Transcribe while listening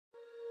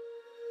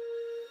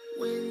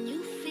When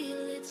you feel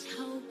it's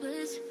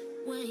hopeless,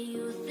 when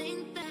you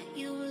think that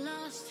you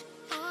lost,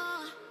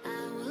 oh,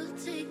 I will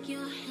take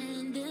your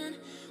hand and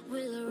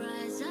we'll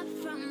rise up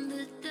from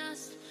the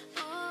dust.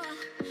 Oh,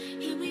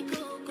 here we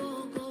go,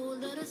 go, go,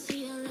 let us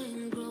heal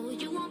and grow.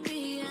 You won't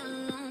be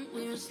alone,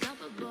 we're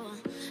unstoppable.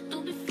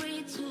 Don't be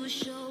afraid to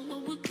show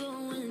what we're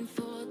going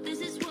for.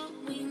 This is what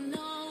we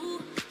know.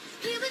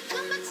 Here we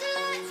come back to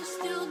life, we're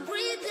still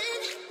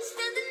breathing.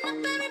 Standing up,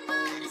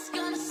 everybody's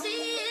gonna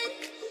see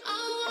it.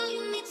 Oh, all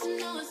you need to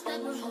know is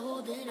that we're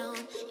holding on.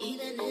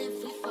 Even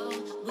if we fall,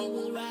 we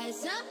will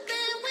rise up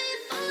and we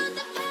follow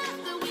the path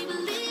that we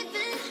believe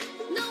in.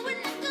 No,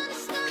 we're not gonna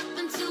stop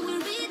until we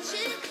reach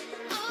it.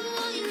 Oh,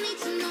 all you need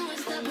to know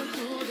is that we're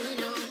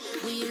holding on.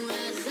 We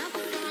rise up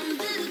from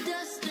the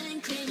dust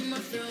and claim our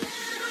throne.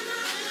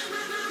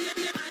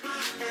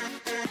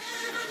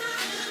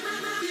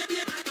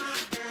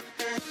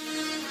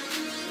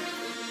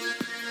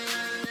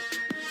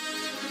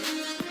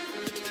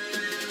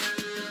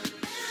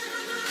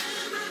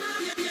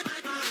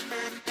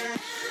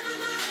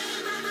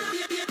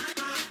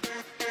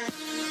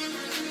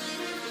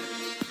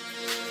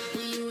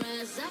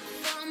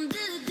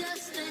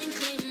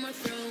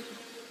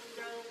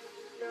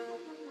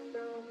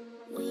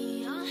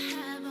 We all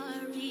have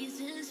our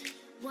reasons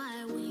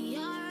why we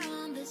are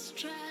on this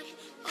track.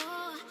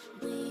 Oh,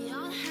 we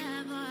all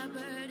have our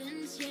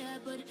burdens, yeah,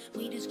 but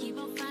we just keep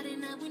on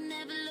fighting and we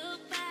never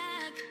look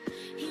back.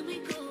 Here we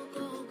go,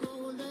 go,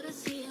 go, let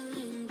us heal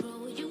and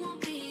grow. You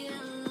won't be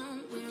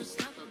alone, we're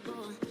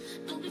unstoppable.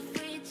 Don't be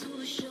afraid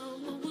to show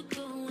what we're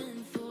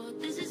going for.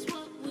 This is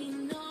what we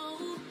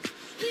know.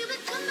 Here we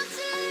come back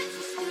to life,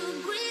 we're still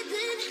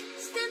breathing.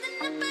 Standing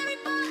up,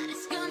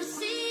 everybody's gonna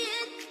see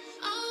it.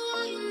 Oh,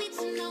 all you need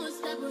to know is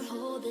that we're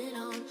holding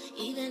on.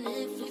 Even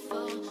if we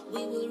fall,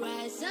 we will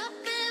rise up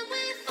and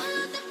we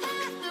follow the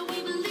path that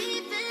we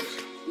believe in.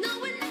 No,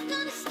 we're not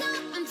gonna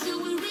stop until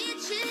we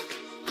reach it.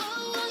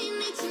 Oh, all you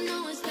need to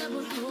know is that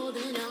we're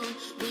holding on.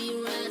 We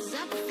rise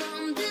up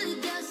from the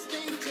dust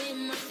and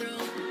claim our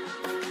throne.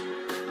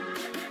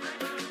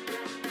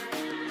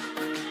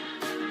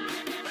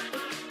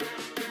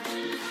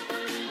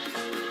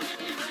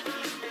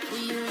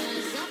 We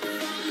rise up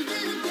from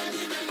the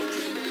dust and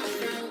claim our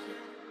throne.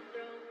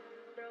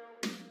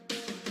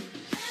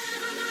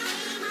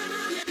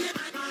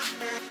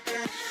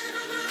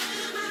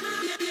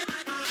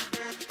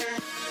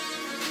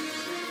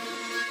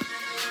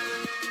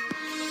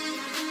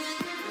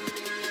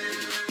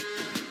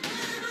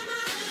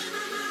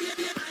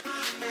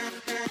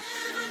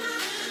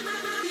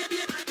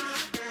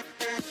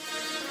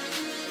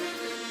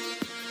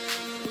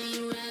 We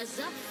rise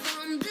up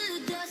from the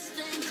dust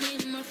and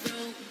claim our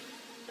throne.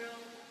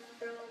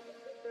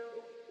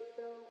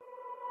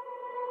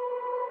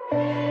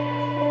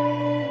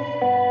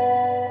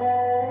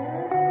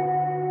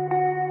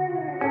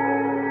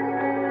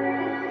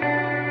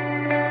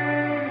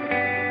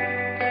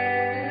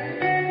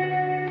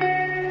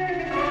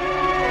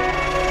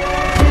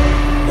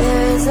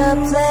 There is a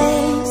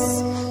place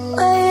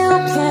where you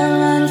can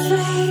run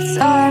free.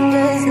 Time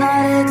does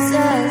not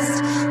exist.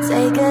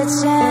 Take a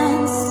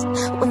chance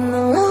when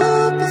the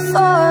road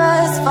before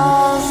us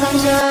falls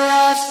under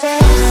our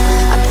face.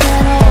 I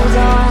can't hold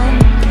on,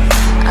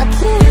 I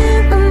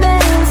can't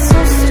remain so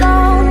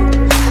strong.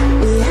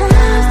 We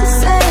have the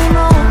same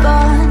old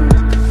bond,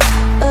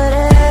 but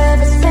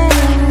everything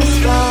is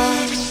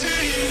gone.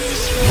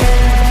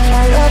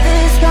 My love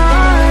is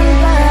gone,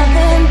 but I've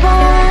been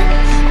born.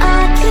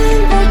 I can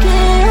break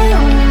it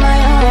on my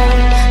own.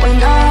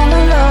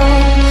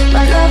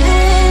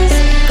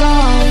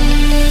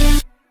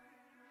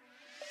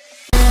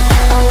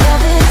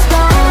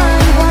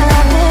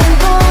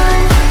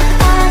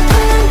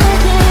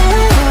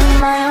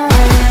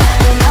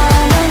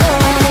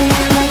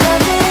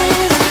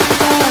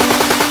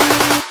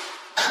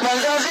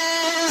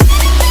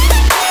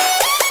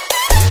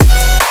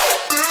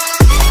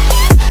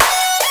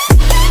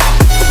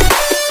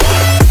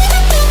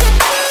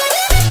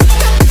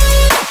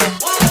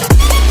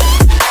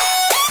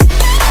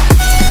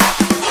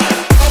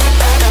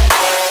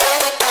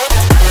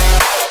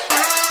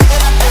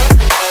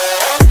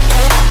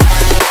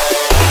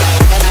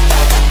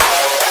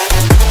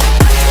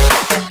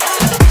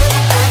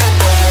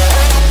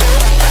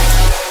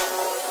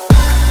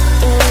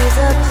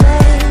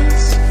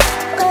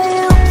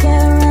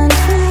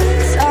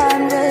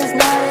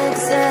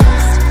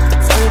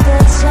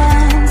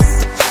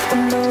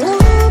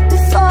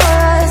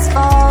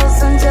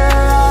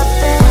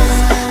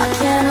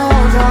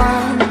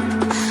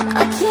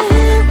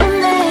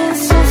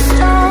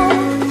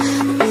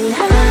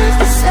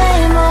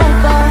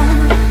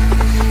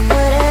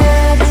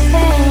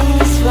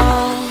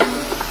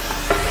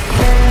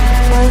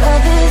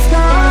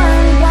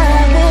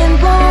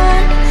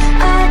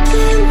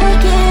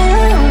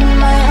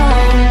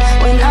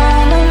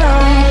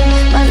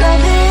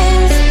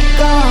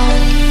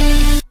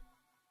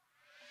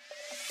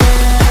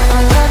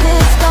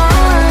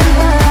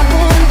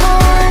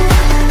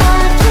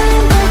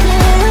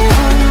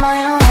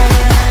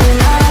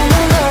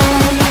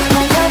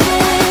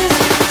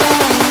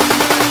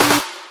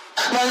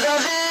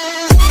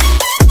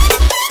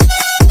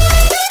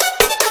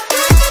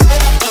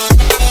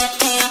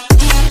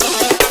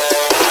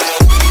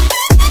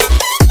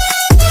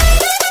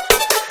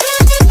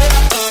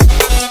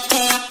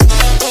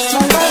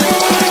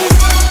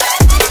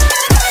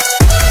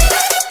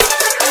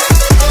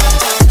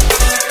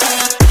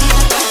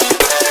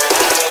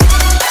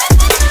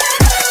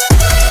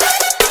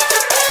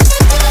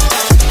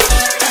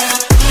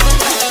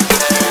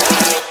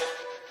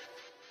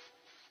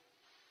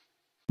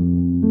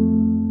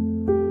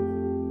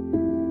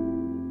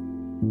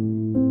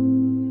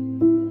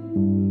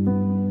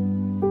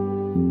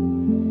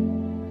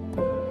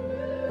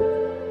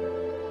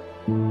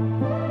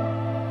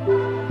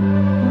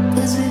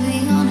 'Cause we be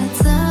on a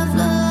tough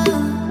love.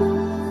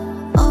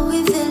 Oh, we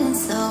feeling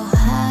so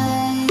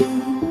high.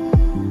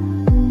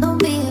 Don't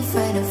be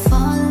afraid of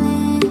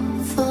falling,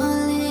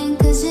 falling,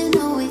 'cause you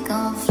know we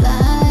gon'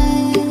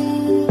 fly.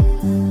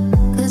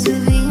 'Cause we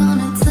be on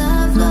a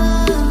tough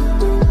love.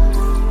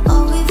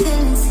 Oh, we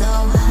feeling so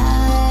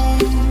high.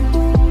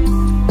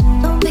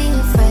 Don't be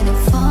afraid of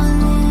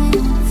falling,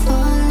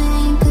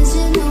 falling, 'cause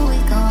you know we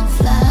gon'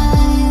 fly.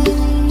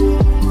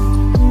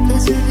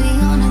 'Cause we be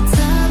on a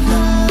tough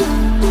love.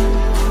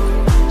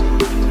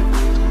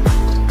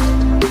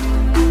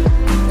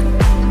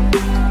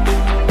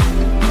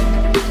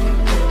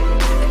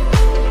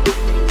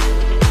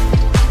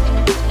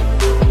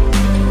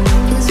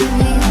 'Cause we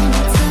be on a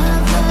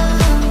tough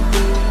love.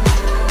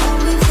 Oh,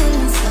 we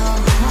feeling so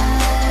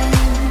high.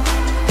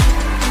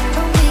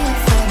 Don't be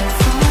afraid of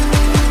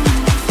falling,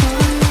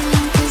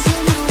 falling, 'cause you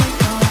know we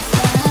gon'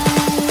 fly.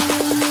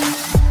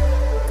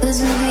 'Cause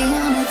we be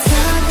on a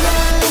tough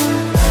love.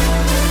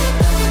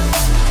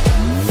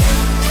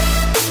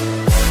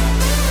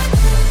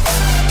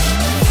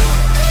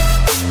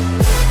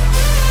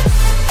 'Cause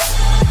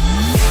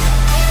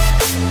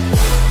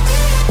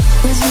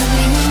we be on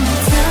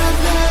a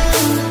tough love.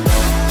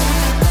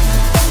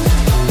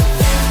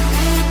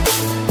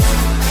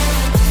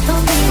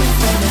 Don't be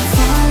afraid of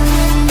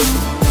falling,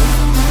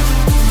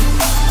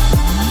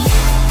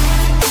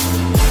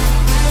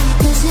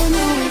 'cause you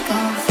know we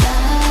gon' fly.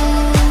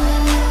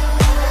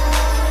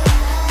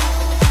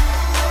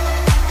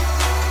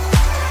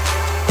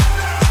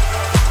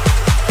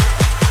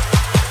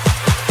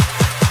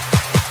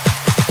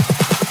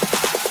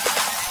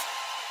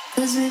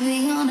 'Cause we be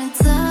on a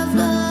tough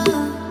love.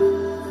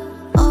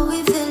 Oh, we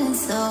feeling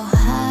so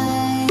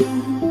high.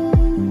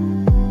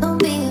 Don't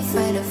be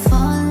afraid of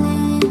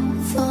falling,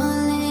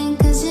 falling,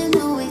 'cause you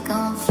know we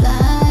gon'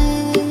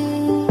 fly.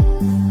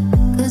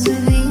 'Cause we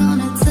be on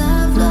a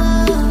tough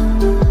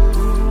love.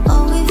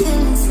 Oh, we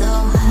feeling so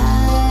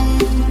high.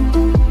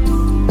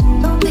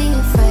 Don't be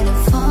afraid of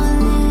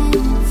falling,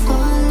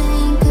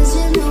 falling, 'cause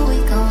you know we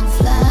gon'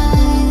 fly.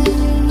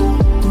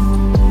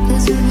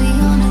 'Cause we be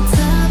on a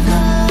tough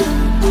love.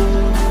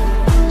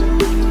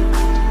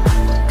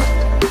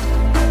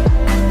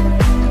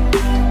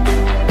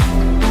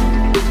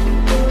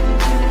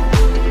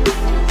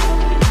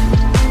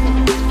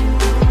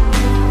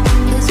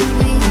 'Cause we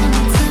be on a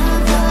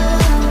tough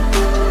love.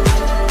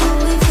 Oh,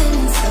 we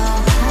feeling so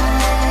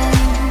high.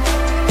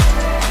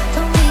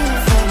 Don't be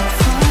afraid of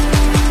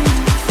falling,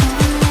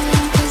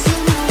 falling, 'cause you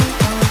know we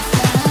gon' fly.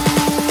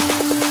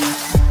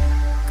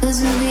 'Cause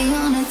we be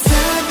on a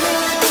tough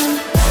love.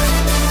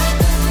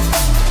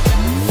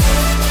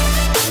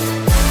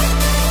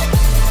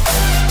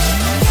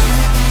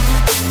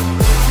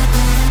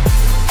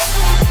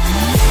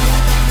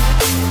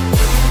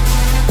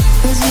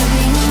 'Cause we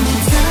be on a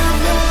tough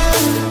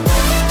love.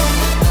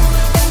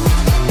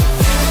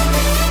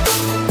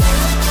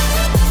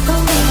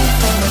 Don't be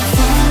afraid of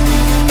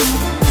falling,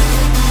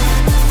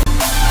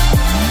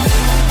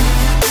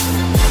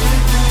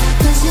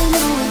 'cause you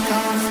know we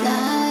gon' fly.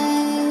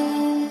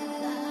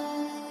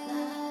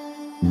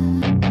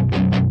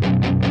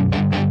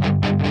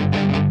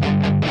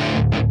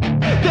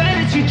 Then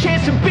it's your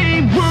chance to be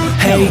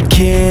ruthless. Hey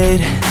kid,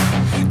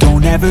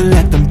 don't ever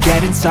let them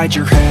get inside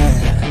your head.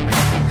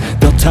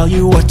 They'll tell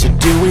you what to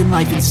do in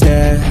life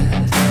instead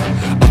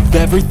of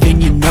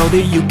everything you know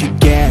that you could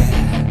get.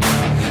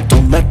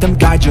 Don't let them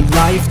guide your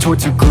life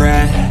towards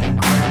regret.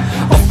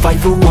 I'll fight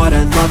for what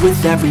I love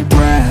with every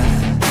breath.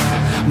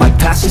 My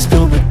past is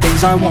filled with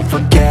things I won't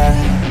forget.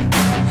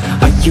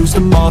 I use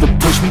them all to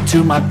push me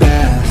to my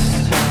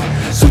best.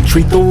 So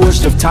treat the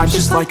worst of times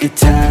just like a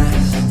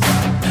test.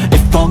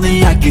 If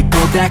only I could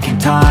go back in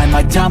time,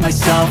 I'd tell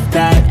myself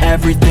that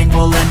everything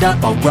will end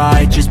up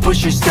alright. Just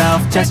push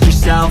yourself, test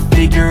yourself,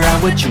 figure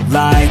out what you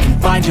like,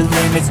 and find your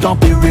limits, don't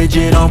be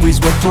rigid, always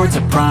work towards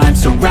a prime.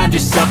 Surround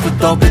yourself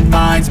with open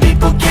minds,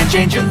 people can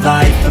change your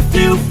life. A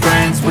few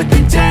friends with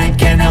intent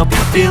can help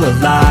you feel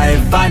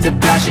alive. Find a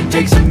passion,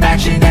 take some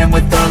action, and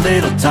with a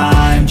little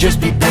time, just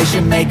be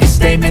patient, make a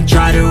statement,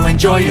 try to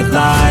enjoy your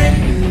life.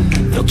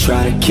 They'll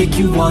try to kick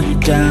you while you're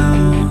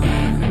down.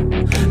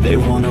 They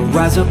wanna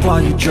rise up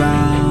while you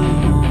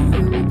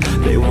drown.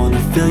 They wanna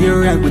fill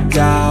your head with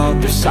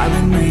doubt. They're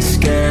silently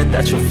scared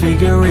that you'll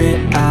figure it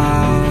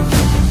out.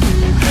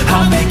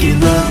 I'll make it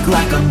look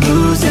like I'm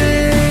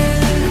losing,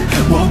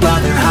 won't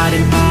bother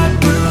hiding my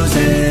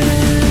bruises.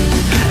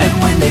 And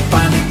when they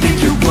finally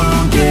think you're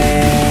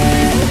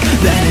wounded,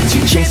 then it's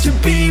your chance to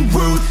be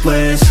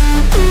ruthless.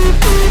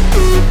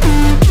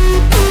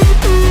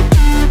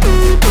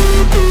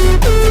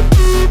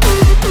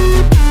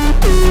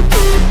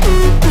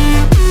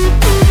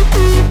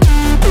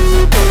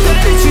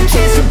 It's your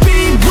chance to be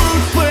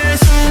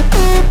ruthless.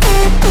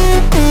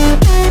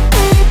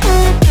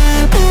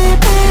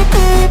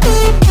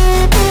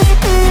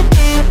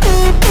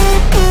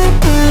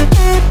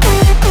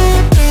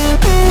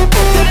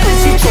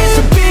 It's your chance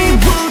to be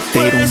ruthless.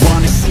 They don't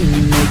wanna see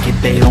me make it,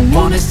 they don't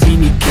wanna see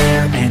me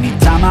care.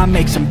 Anytime I I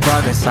make some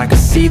progress, I can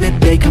see that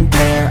they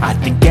compare. I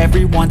think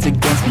everyone's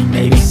against me,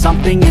 maybe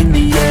something in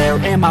the air.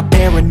 Am I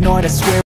paranoid? I swear